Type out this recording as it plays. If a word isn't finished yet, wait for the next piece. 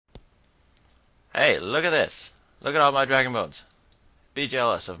Hey, look at this. Look at all my dragon bones. Be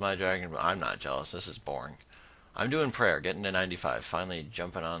jealous of my dragon bones. I'm not jealous. This is boring. I'm doing prayer, getting to 95. Finally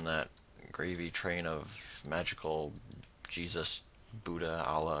jumping on that gravy train of magical Jesus, Buddha,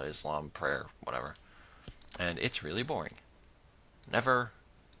 Allah, Islam, prayer, whatever. And it's really boring. Never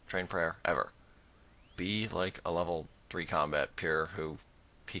train prayer, ever. Be like a level 3 combat pure who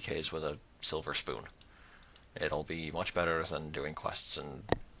PKs with a silver spoon. It'll be much better than doing quests and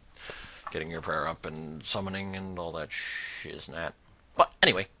getting your prayer up and summoning and all that shiznat. But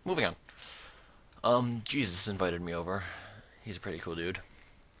anyway, moving on. Jesus invited me over. He's a pretty cool dude.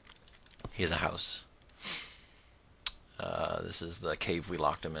 He has a house. This is the cave we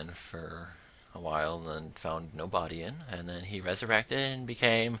locked him in for a while and then found no body in. And then he resurrected and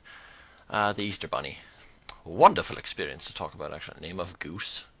became the Easter Bunny. Wonderful experience to talk about, actually. Name of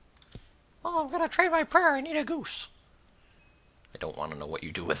Goose. Oh, I'm gonna trade my prayer. I need a goose. I don't want to know what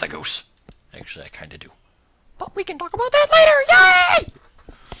you do with the goose. Actually, I kind of do. But we can talk about that later. Yay!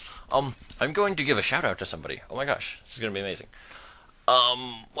 I'm going to give a shout out to somebody. Oh my gosh, this is gonna be amazing.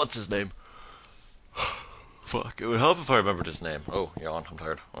 What's his name? Fuck, it would help if I remembered his name. Oh, yawn, I'm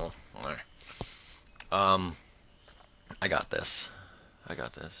tired. Oh, alright. I got this. I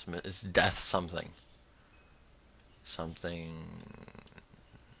got this. It's Death something. Something.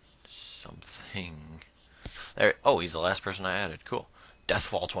 There. Oh, he's the last person I added. Cool.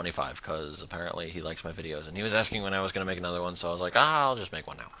 Deathfall25, because apparently he likes my videos, and he was asking when I was going to make another one, so I was like, I'll just make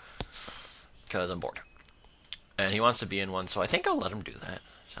one now, because I'm bored. And he wants to be in one, so I think I'll let him do that.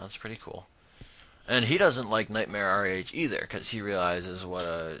 Sounds pretty cool. And he doesn't like Nightmare RH either, because he realizes what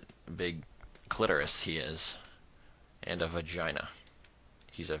a big clitoris he is, and a vagina.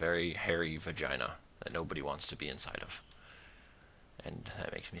 He's a very hairy vagina that nobody wants to be inside of. And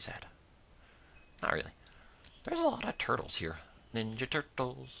that makes me sad. Not really. There's a lot of turtles here. Ninja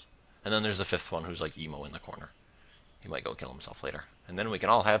Turtles. And then there's the fifth one who's like emo in the corner. He might go kill himself later. And then we can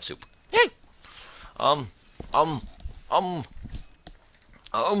all have soup. Yay! Um.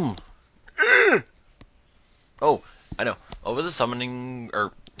 Oh, I know. Over the summoning,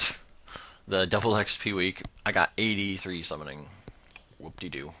 or the double XP week, I got 83 summoning.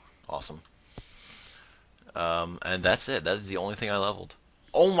 Whoop-de-doo. Awesome. And that's it. That is the only thing I leveled.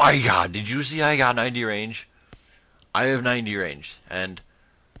 Oh my god, did you see I got 90 range? I have 90 range, and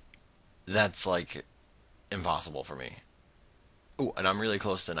that's like impossible for me. Ooh, and I'm really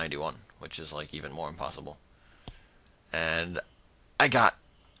close to 91, which is like even more impossible. And I got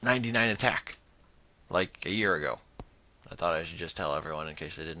 99 attack, like a year ago. I thought I should just tell everyone in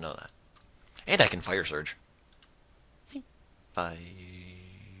case they didn't know that. And I can fire surge. See? Fire.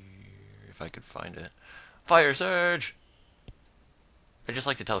 If I could find it. Fire surge! I just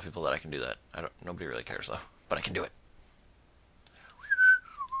like to tell people that I can do that. Nobody really cares though, but I can do it.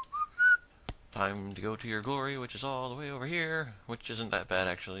 Time to go to your glory, which is all the way over here, which isn't that bad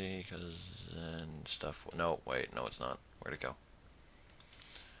actually, because and stuff. No, wait, no, it's not. Where'd it go?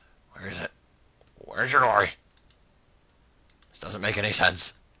 Where is it? Where's your glory? This doesn't make any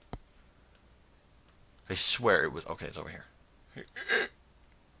sense. I swear it was. Okay, it's over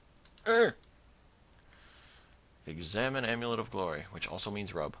here. Examine Amulet of Glory, which also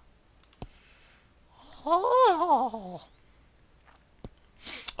means rub. Oh.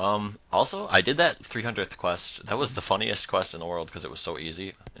 Also, I did that 300th quest. That was the funniest quest in the world because it was so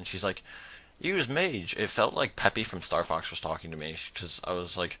easy. And she's like, use mage. It felt like Peppy from Star Fox was talking to me because I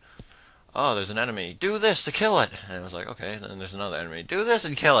was like, oh, there's an enemy. Do this to kill it. And I was like, okay. And then there's another enemy. Do this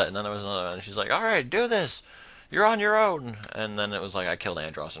and kill it. And then there was another one. And she's like, all right, do this. You're on your own. And then it was like I killed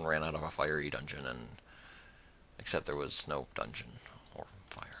Andros and ran out of a fiery dungeon. And except there was no dungeon or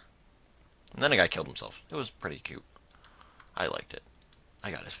fire. And then the guy killed himself. It was pretty cute. I liked it. I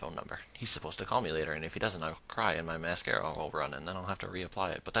got his phone number. He's supposed to call me later, and if he doesn't, I'll cry and my mascara will run, and then I'll have to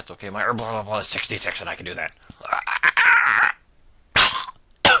reapply it. But that's okay. My blah blah blah is 66, and I can do that.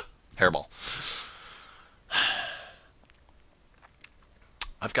 Hairball.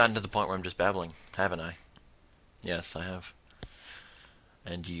 I've gotten to the point where I'm just babbling, haven't I? Yes, I have.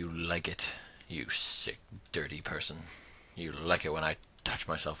 And you like it, you sick, dirty person. You like it when I touch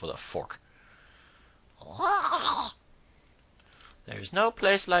myself with a fork. There's no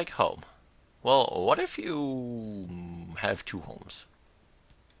place like home. Well, what if you have two homes?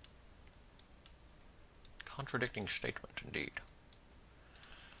 Contradicting statement, indeed.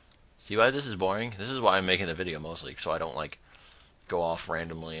 See why this is boring? This is why I'm making the video mostly, so I don't, like, go off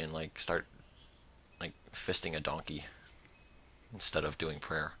randomly and, like, start, like, fisting a donkey instead of doing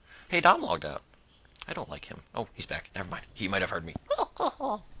prayer. Hey, Dom logged out. I don't like him. Oh, he's back. Never mind. He might have heard me.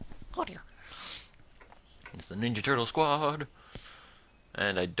 Oh dear. It's the Ninja Turtle Squad.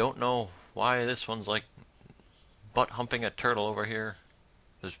 And I don't know Why this one's like butt humping a turtle over here?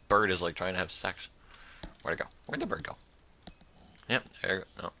 This bird is like trying to have sex. Where'd it go? Where'd the bird go? Yep, there you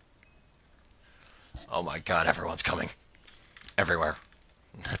go. No. Oh my god, everyone's coming. Everywhere.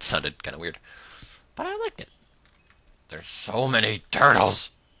 That sounded kind of weird. But I liked it. There's so many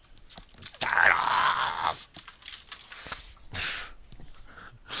turtles. Turtles.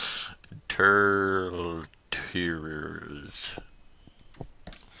 Turtle tears.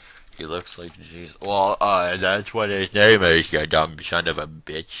 He looks like Jesus. Well, that's what his name is, you dumb son of a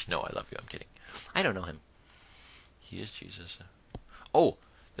bitch. No, I love you. I'm kidding. I don't know him. He is Jesus. Oh,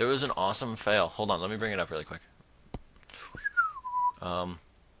 there was an awesome fail. Hold on, let me bring it up really quick. I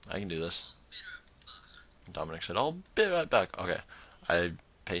can do this. Dominic said, I'll be right back. Okay. I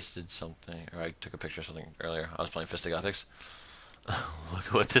pasted something, or I took a picture of something earlier. I was playing Fistigothics. Look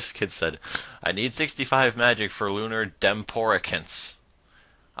at what this kid said. I need 65 magic for lunar demporicants.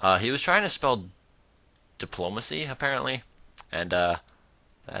 He was trying to spell diplomacy, apparently. And,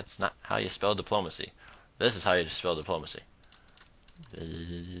 that's not how you spell diplomacy. This is how you spell diplomacy.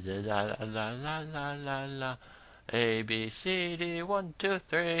 La la la la la la. A, B, C, D, 1, 2,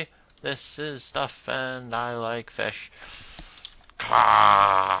 3. This is stuff and I like fish.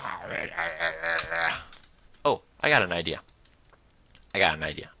 Oh, I got an idea. I got an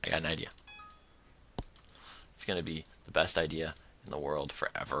idea. It's gonna be the best idea in the world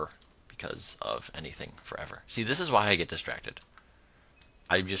forever because of anything forever. See, this is why I get distracted.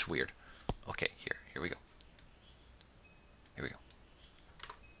 I'm just weird. Okay, here we go. Here we go.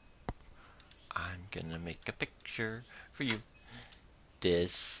 I'm gonna make a picture for you.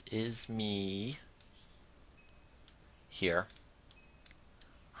 This is me. Here.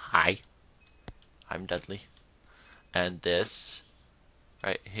 Hi. I'm Dudley. And this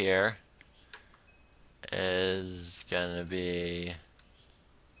right here is gonna be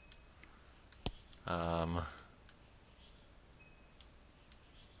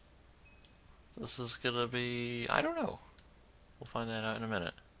this is gonna be, I don't know. We'll find that out in a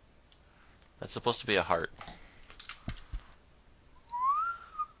minute. That's supposed to be a heart.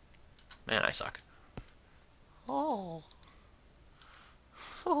 Man, I suck. Oh.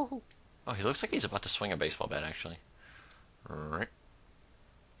 Oh. Oh, he looks like he's about to swing a baseball bat, actually.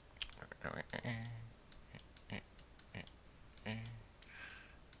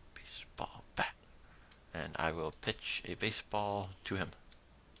 Baseball bat. And I will pitch a baseball to him.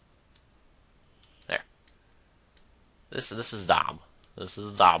 There. This is Dom. This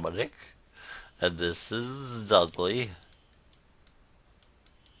is Dominic. And this is Dudley.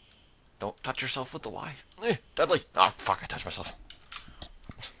 Don't touch yourself with the Y. Dudley! Oh, fuck, I touched myself.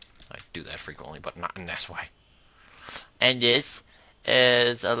 I do that frequently, but not in this way. And this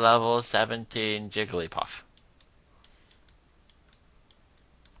is a level 17 Jigglypuff.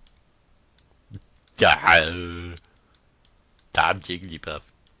 I'm Jigglypuff.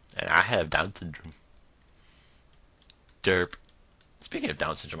 And I have Down syndrome. Derp. Speaking of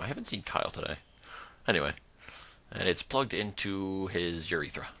Down syndrome, I haven't seen Kyle today. Anyway. And it's plugged into his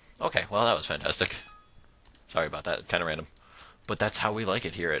urethra. Okay, well that was fantastic. Sorry about that, kind of random. But that's how we like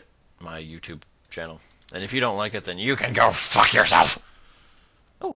it here at my YouTube channel. And if you don't like it, then you can go fuck yourself!